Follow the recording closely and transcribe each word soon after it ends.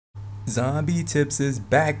Zombie Tips is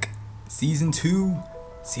back. Season 2.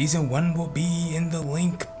 Season 1 will be in the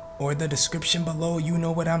link or the description below. You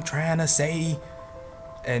know what I'm trying to say.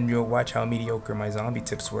 And you'll watch how mediocre my zombie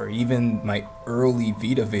tips were. Even my early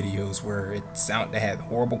Vita videos where they had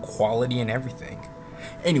horrible quality and everything.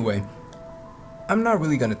 Anyway, I'm not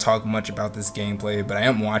really going to talk much about this gameplay, but I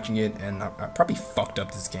am watching it and I probably fucked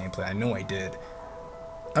up this gameplay. I know I did.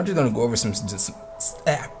 I'm just going to go over some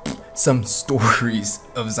stories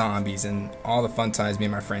of zombies and all the fun times me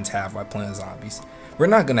and my friends have while playing zombies. We're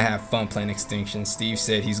not going to have fun playing Extinction. Steve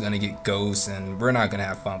said he's going to get ghosts, and we're not going to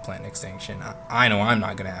have fun playing Extinction. I know I'm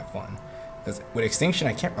not going to have fun. Because with Extinction,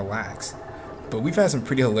 I can't relax. But we've had some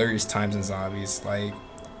pretty hilarious times in zombies. Like,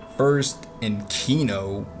 first in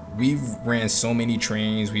Kino, we've ran so many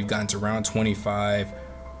trains. We've gotten to round 25.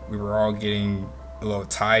 We were all getting a little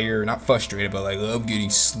tired. Not frustrated, but like, I'm getting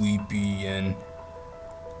sleepy. And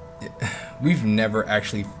we've never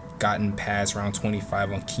actually gotten past round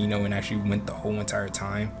 25 on Kino and actually went the whole entire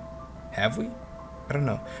time. Have we? I don't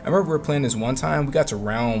know. I remember we were playing this one time. We got to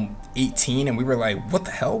round 18 and we were like, what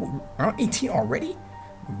the hell? Round 18 already?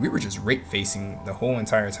 We were just rape facing the whole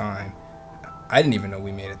entire time. I didn't even know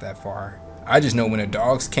we made it that far. I just know when the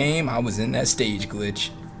dogs came, I was in that stage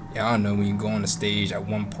glitch. Yeah, I don't know when you go on the stage at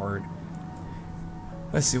one part.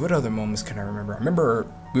 Let's see, what other moments can I remember? I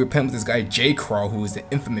remember we were playing with this guy, J-Crawl, who was the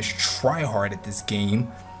infamous tryhard at this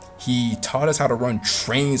game. He taught us how to run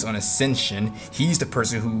trains on Ascension. He's the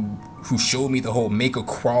person who showed me the whole make a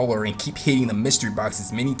crawler and keep hitting the mystery box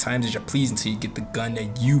as many times as you please until you get the gun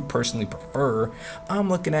that you personally prefer. I'm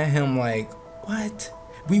looking at him like, what?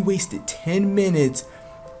 We wasted 10 minutes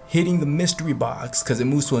hitting the mystery box because it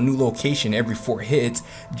moves to a new location every 4 hits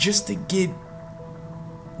just to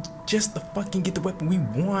fucking get the weapon we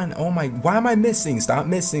want. Oh my, why am I missing? Stop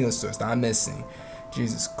missing us, sir. Stop missing.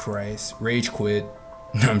 Jesus Christ. Rage quit.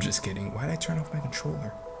 No, I'm just kidding. Why did I turn off my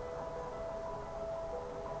controller?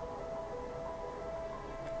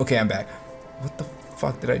 Okay, I'm back. What the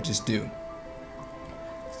fuck did I just do?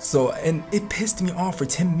 So, and it pissed me off for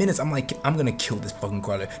 10 minutes. I'm like, I'm gonna kill this fucking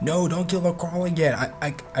crawler. No, don't kill the crawler yet.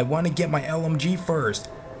 I want to get my LMG first.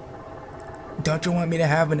 Don't you want me to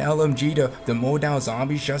have an LMG to mow down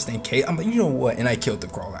zombies just in case? I'm like, you know what? And I killed the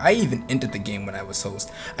crawler. I even ended the game when I was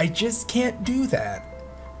host. I just can't do that.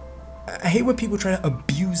 I hate when people try to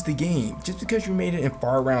abuse the game. Just because you made it in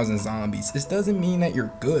far rounds and zombies, this doesn't mean that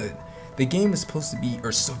you're good. The game is supposed to be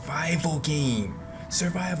a survival game.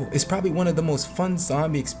 Survival is probably one of the most fun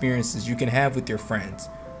zombie experiences you can have with your friends.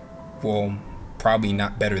 Well, probably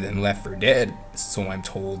not better than Left 4 Dead, so I'm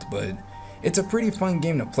told, but it's a pretty fun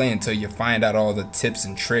game to play until you find out all the tips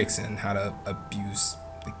and tricks and how to abuse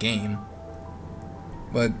the game.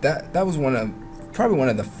 But that was probably one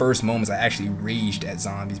of the first moments I actually raged at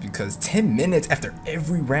zombies, because 10 minutes after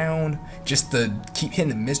every round just to keep hitting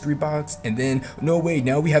the mystery box, and then no wait,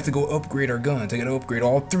 now we have to go upgrade our guns. I gotta upgrade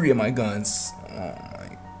all 3 of my guns. Oh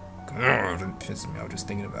my god, it pisses me off just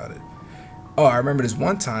thinking about it. Oh, I remember this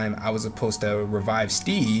one time I was supposed to revive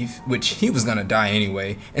Steve, which he was gonna die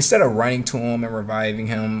anyway. Instead of running to him and reviving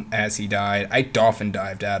him as he died, I dolphin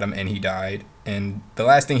dived at him and he died. And the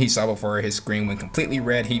last thing he saw before his screen went completely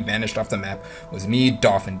red, he vanished off the map, was me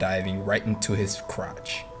dolphin diving right into his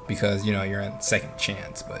crotch. Because, you know, you're on second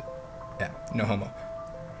chance, but yeah, no homo.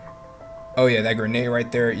 Oh yeah, that grenade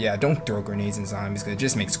right there, yeah, don't throw grenades in zombies because it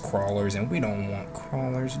just makes crawlers, and we don't want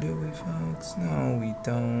crawlers, do we, folks? No, we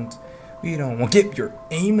don't. We don't want. Get your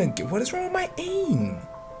aim again. What is wrong with my aim?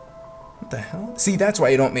 What the hell? See, that's why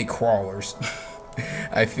you don't make crawlers.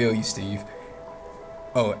 I feel you, Steve.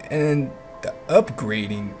 Oh, and the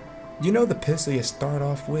upgrading. You know the pistol you start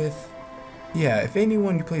off with? Yeah, if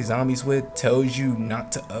anyone you play zombies with tells you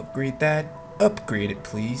not to upgrade that, upgrade it,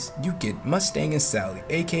 please. You get Mustang and Sally,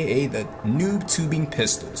 aka the noob tubing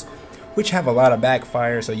pistols, which have a lot of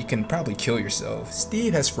backfire, so you can probably kill yourself.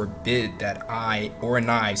 Steve has forbid that I or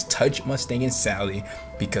knives touch Mustang and Sally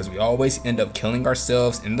because we always end up killing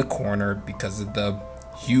ourselves in the corner because of the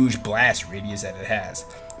huge blast radius that it has.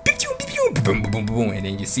 Boom, boom, boom, boom, and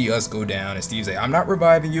then you see us go down, and Steve's like, I'm not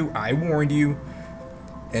reviving you, I warned you.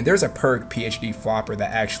 And there's a perk, PhD Flopper,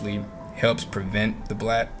 that actually helps prevent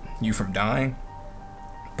you from dying,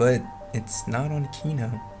 but it's not on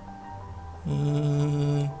Kino.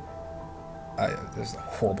 There's a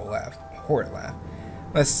horrible laugh, horrid laugh.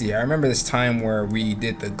 Let's see, I remember this time where we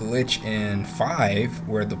did the glitch in 5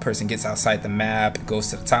 where the person gets outside the map, goes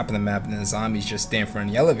to the top of the map, and then the zombies just stand in front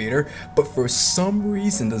of the elevator, but for some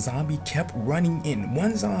reason the zombie kept running in.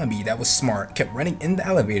 One zombie that was smart kept running in the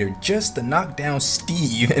elevator just to knock down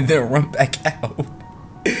Steve and then run back out.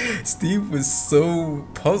 Steve was so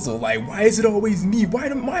puzzled, like, why is it always me? Why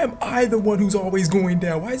am I the one who's always going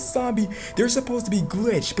down? Why is the zombie, they're supposed to be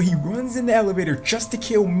glitched, but he runs in the elevator just to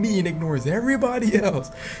kill me and ignores everybody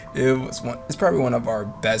else. It's probably one of our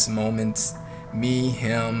best moments. Me,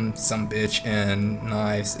 him, some bitch, and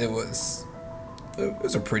Knives. It was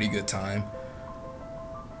a pretty good time.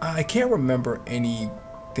 I can't remember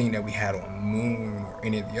anything that we had on Moon or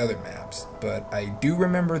any of the other maps, but I do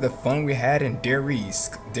remember the fun we had in Dare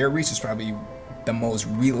East. Dare East was probably the most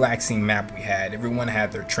relaxing map we had. Everyone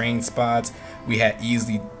had their train spots. We had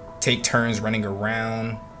easily take turns running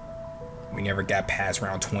around. We never got past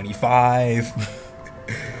round 25.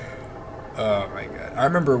 Oh my god. I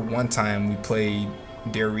remember one time we played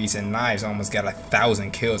Dare East and Knives almost got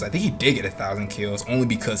 1,000 kills. I think he did get 1,000 kills only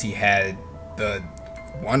because he had the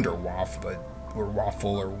Wonder Waff, or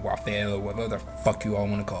Waffle or Waffle or whatever the fuck you all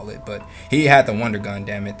want to call it. But he had the Wonder Gun,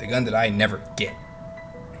 damn it. The gun that I never get.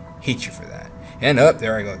 Hate you for that. And up,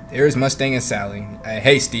 there I go. There's Mustang and Sally.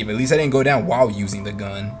 Hey Steve, at least I didn't go down while using the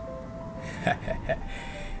gun.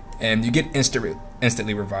 And you get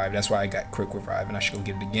instantly revived. That's why I got quick revive, and I should go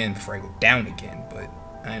get it again before I go down again. But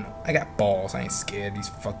I know I got balls. I ain't scared these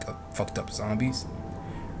fucked up zombies.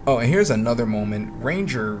 Oh, and here's another moment.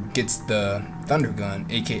 Ranger gets the Thunder Gun,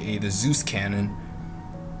 aka the Zeus Cannon,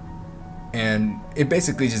 and it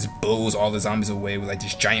basically just blows all the zombies away with like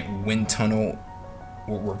this giant wind tunnel,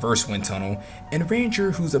 or reverse wind tunnel. And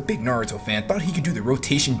Ranger, who's a big Naruto fan, thought he could do the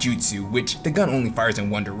rotation jutsu, which the gun only fires in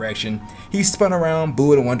one direction. He spun around,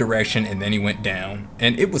 blew it in one direction, and then he went down.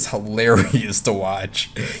 And it was hilarious to watch.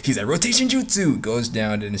 He's like, rotation jutsu, goes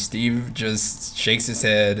down, and Steve just shakes his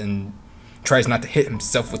head and tries not to hit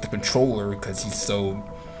himself with the controller because he's so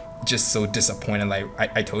disappointed. Like,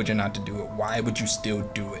 I told you not to do it. Why would you still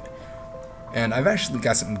do it? And I've actually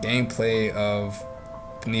got some gameplay of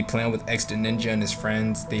me playing with Extra Ninja and his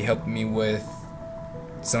friends. They helped me with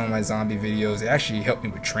some of my zombie videos. They actually helped me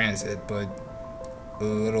with TranZit, but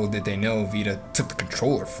little did they know Vita took the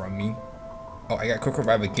controller from me. Oh, I got quick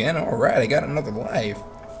revive again? Alright, I got another life.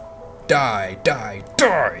 Die, die,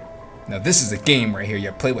 die! Now this is a game right here.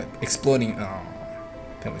 You play with exploding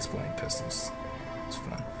pistols. It's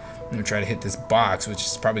fun. I'm gonna try to hit this box, which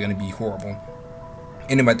is probably gonna be horrible.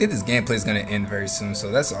 Anyway, I think this gameplay is going to end very soon,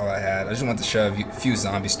 so that's all I had. I just wanted to share a few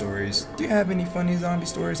zombie stories. Do you have any funny zombie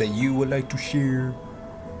stories that you would like to share?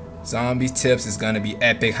 Zombie tips is going to be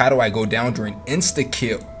epic. How do I go down during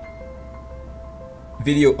insta-kill?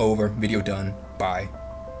 Video over. Video done. Bye.